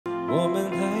我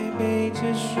们还没结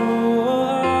束，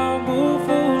我毫不服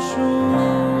输。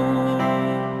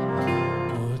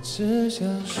我只想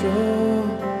说，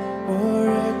我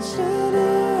认真的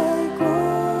爱过。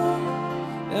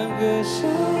两个相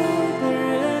爱的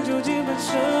人究竟犯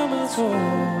什么错？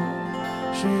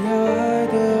需要爱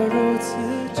得如此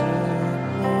折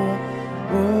磨。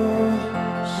我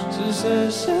只剩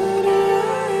下的爱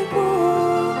过，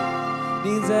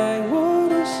你在我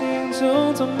的心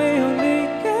中从没有离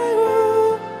开我。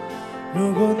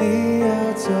如果你要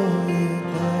走，也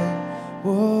带我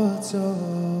走。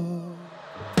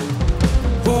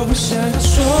我不想要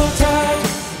说太多，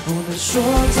不能说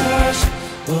太少，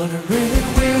不能 really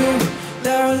feel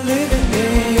that I'm living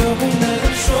in， 又不能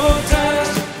说太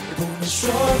少，也不能说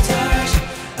太少。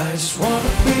I just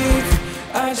wanna be free,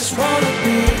 I just wanna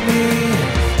be me。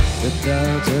得到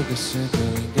这个时刻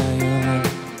应该有了，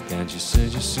感觉世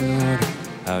界是我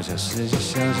的，好像世界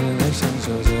笑着来享受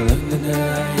着冷冷的海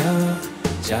洋，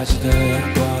假期的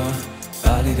阳光，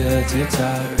巴黎的吉他，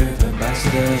日本白色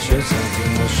的雪场，听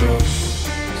我说。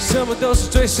什么都是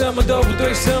对，什么都不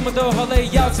对，什么都好累，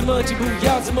要怎么进步，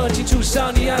要怎么清楚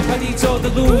上帝安排你走的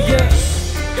路。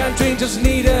感觉就是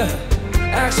你的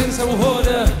action 才我活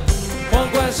的，皇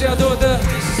冠是要夺的。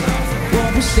我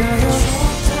不想要说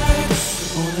太多，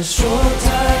不能说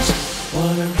太少，我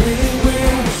能 really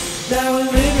will that we're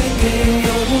living in， 又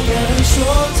不能说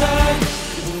太多，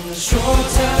不能说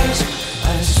太少。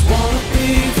I just wanna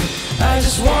be free, I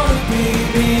just wanna be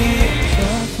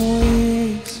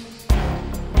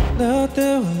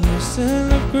me。Nothing will loosen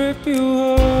the grip you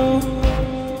hold.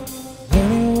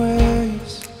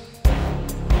 Anyways,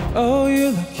 oh,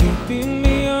 you like keeping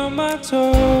me on my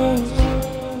toes.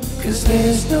 Cause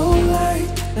there's no light,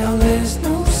 now there's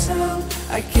no sound.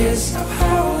 I guess I'm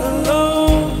all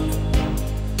alone.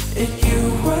 And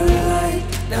you were light,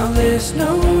 now there's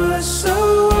no us,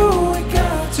 so we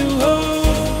got to hold.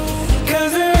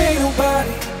 Cause there ain't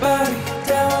nobody,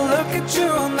 down, look at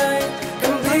you all night,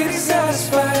 completely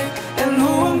satisfied. And who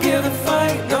won't give the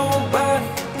fight? Nobody,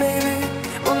 baby.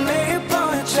 Will lay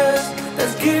upon your chest,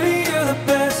 that's giving you the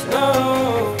best.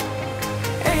 No,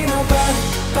 ain't nobody,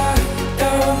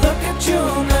 girl, look at you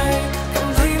all night,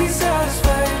 completely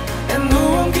satisfied. And who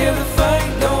won't give the fight?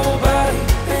 Nobody,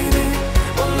 baby.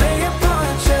 Will lay upon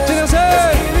your chest, that's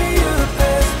giving you the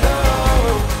best. No，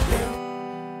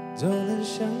 总能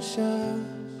想象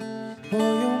我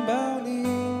拥抱你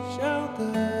笑的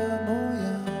模样。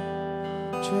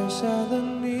缺少了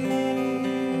你，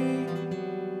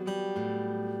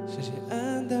世界黯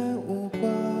淡无光。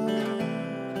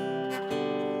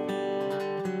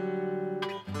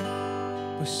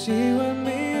不喜欢没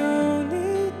有你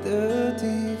的地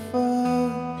方，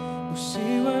不喜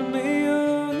欢没有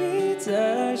你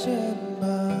在身旁。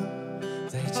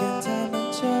再见太漫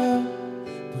长，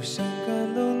不想感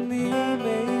动你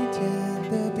每天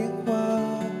的变化，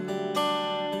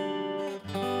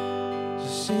只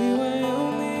希望有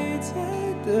你在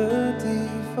的地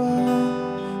方，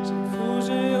幸福是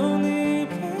有你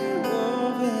陪我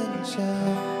分享，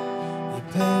你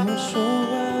陪我说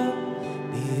话。